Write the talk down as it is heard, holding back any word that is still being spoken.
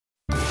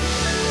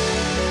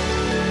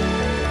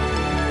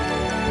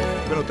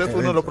usted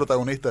fue uno de los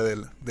protagonistas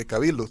de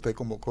Cabildo. Usted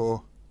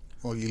convocó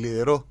y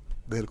lideró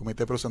desde el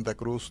Comité Pro Santa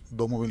Cruz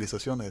 2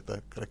 movilizaciones de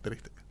estas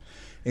características.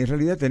 En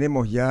realidad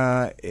tenemos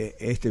ya,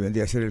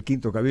 vendría a ser el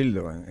 5º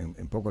Cabildo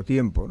en poco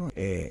tiempo, ¿no?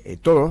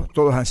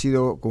 Todos han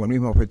sido con el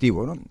mismo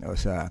objetivo, ¿no? O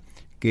sea,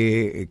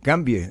 que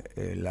cambie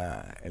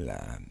la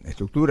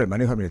estructura, el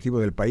manejo administrativo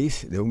del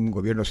país, de un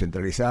gobierno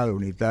centralizado,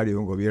 unitario,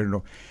 un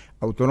gobierno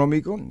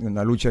autonómico,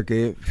 una lucha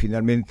que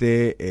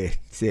finalmente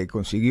se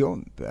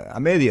consiguió a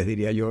medias,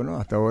 diría yo, ¿no?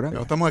 Hasta ahora.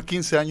 Estamos a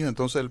 15 años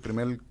entonces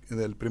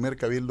del primer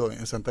Cabildo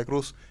en Santa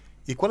Cruz.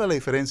 ¿Y cuál es la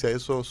diferencia de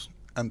esos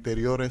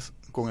anteriores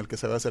con el que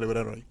se va a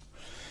celebrar hoy?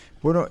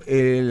 Bueno,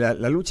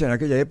 la lucha en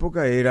aquella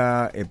época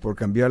era por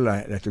cambiar la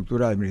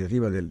estructura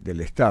administrativa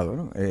del Estado,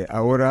 ¿no?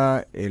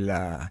 Ahora,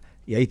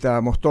 y ahí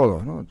estábamos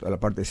todos, ¿no?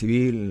 La parte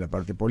civil, la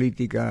parte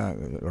política,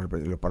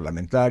 los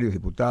parlamentarios,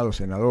 diputados,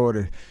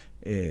 senadores,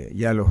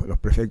 ya los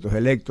prefectos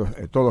electos,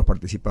 todos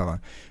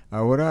participaban.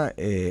 Ahora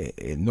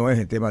no es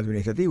el tema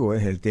administrativo,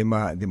 es el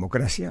tema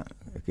democracia,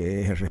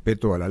 que es el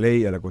respeto a la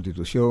ley, a la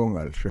Constitución,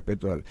 al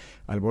respeto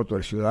al voto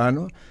del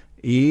ciudadano.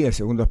 Y el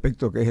segundo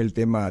aspecto, que es el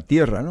tema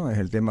tierra, ¿no? Es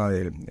el tema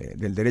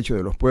del derecho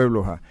de los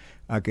pueblos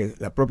a que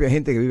la propia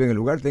gente que vive en el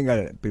lugar tenga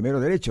el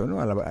primero derecho,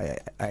 ¿no?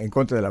 En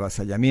contra del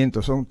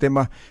avasallamiento. Son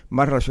temas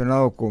más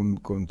relacionados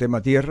con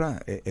tema tierra,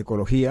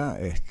 ecología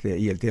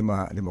y el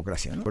tema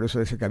democracia, ¿no? Por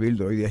eso ese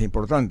cabildo hoy día es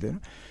importante,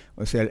 ¿no?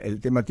 O sea, el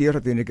tema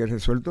tierra tiene que ser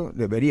resuelto,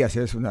 debería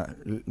hacerse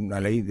una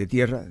ley de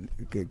tierra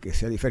que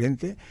sea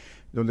diferente,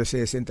 donde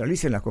se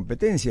centralicen las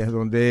competencias,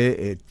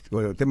 donde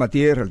el tema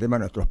tierra, el tema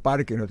de nuestros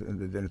parques,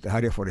 de nuestras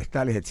áreas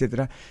forestales,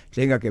 etcétera,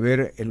 tenga que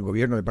ver el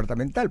gobierno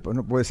departamental. Pues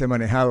no puede ser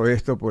manejado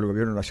esto por el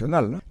gobierno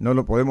nacional, ¿no? No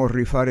lo podemos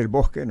rifar el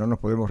bosque, no nos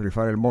podemos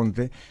rifar el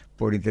monte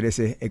por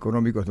intereses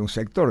económicos de un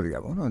sector,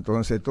 digamos, ¿no?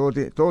 Entonces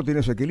todo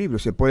tiene su equilibrio,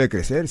 se puede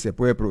crecer, se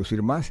puede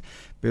producir más,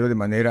 pero de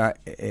manera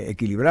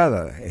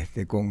equilibrada,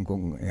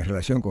 en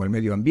relación con el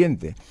medio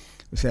ambiente.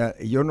 O sea,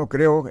 yo no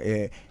creo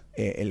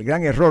el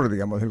gran error,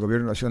 digamos, del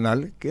gobierno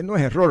nacional, que no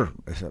es error,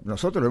 o sea,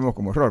 nosotros lo vemos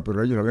como error,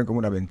 pero ellos lo ven como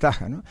una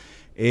ventaja, ¿no?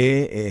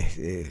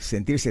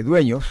 Sentirse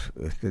dueños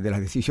de las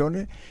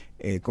decisiones,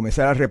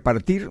 comenzar a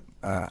repartir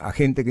a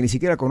gente que ni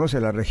siquiera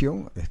conoce la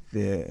región,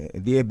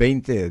 10,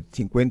 20,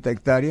 50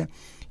 hectáreas,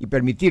 y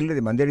permitirle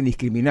de manera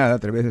indiscriminada, a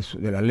través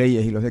de las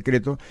leyes y los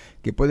decretos,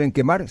 que pueden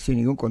quemar sin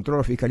ningún control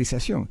o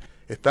fiscalización.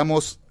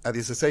 Estamos a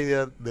 16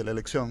 días de la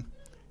elección.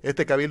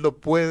 ¿Este cabildo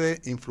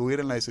puede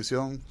influir en la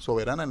decisión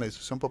soberana, en la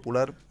decisión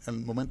popular, en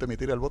el momento de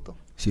emitir el voto?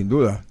 Sin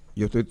duda,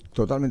 yo estoy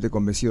totalmente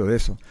convencido de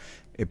eso,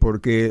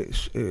 porque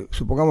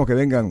supongamos que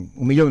vengan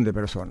 1 millón de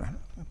personas,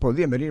 ¿no?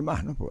 Podrían venir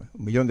más, ¿no? Pues,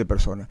 1 millón de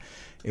personas.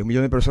 1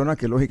 millón de personas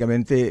que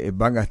lógicamente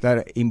van a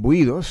estar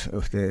imbuidos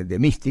de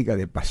mística,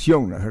 de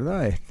pasión, ¿no es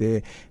verdad?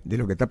 De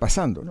lo que está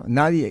pasando, ¿no?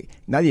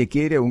 Nadie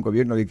quiere un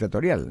gobierno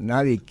dictatorial,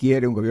 nadie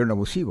quiere un gobierno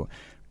abusivo.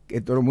 Que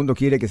todo el mundo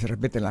quiere que se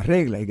respeten las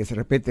reglas y que se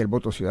respete el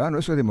voto ciudadano,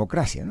 eso es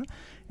democracia, ¿no?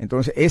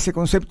 Entonces ese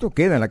concepto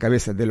queda en la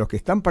cabeza de los que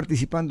están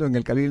participando en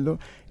el cabildo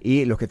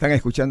y los que están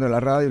escuchando en la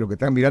radio, los que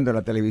están mirando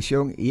la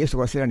televisión, y eso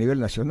va a ser a nivel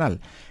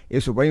nacional.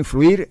 Eso va a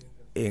influir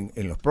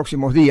en los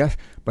próximos días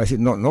para decir,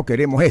 no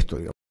queremos esto,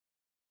 digamos.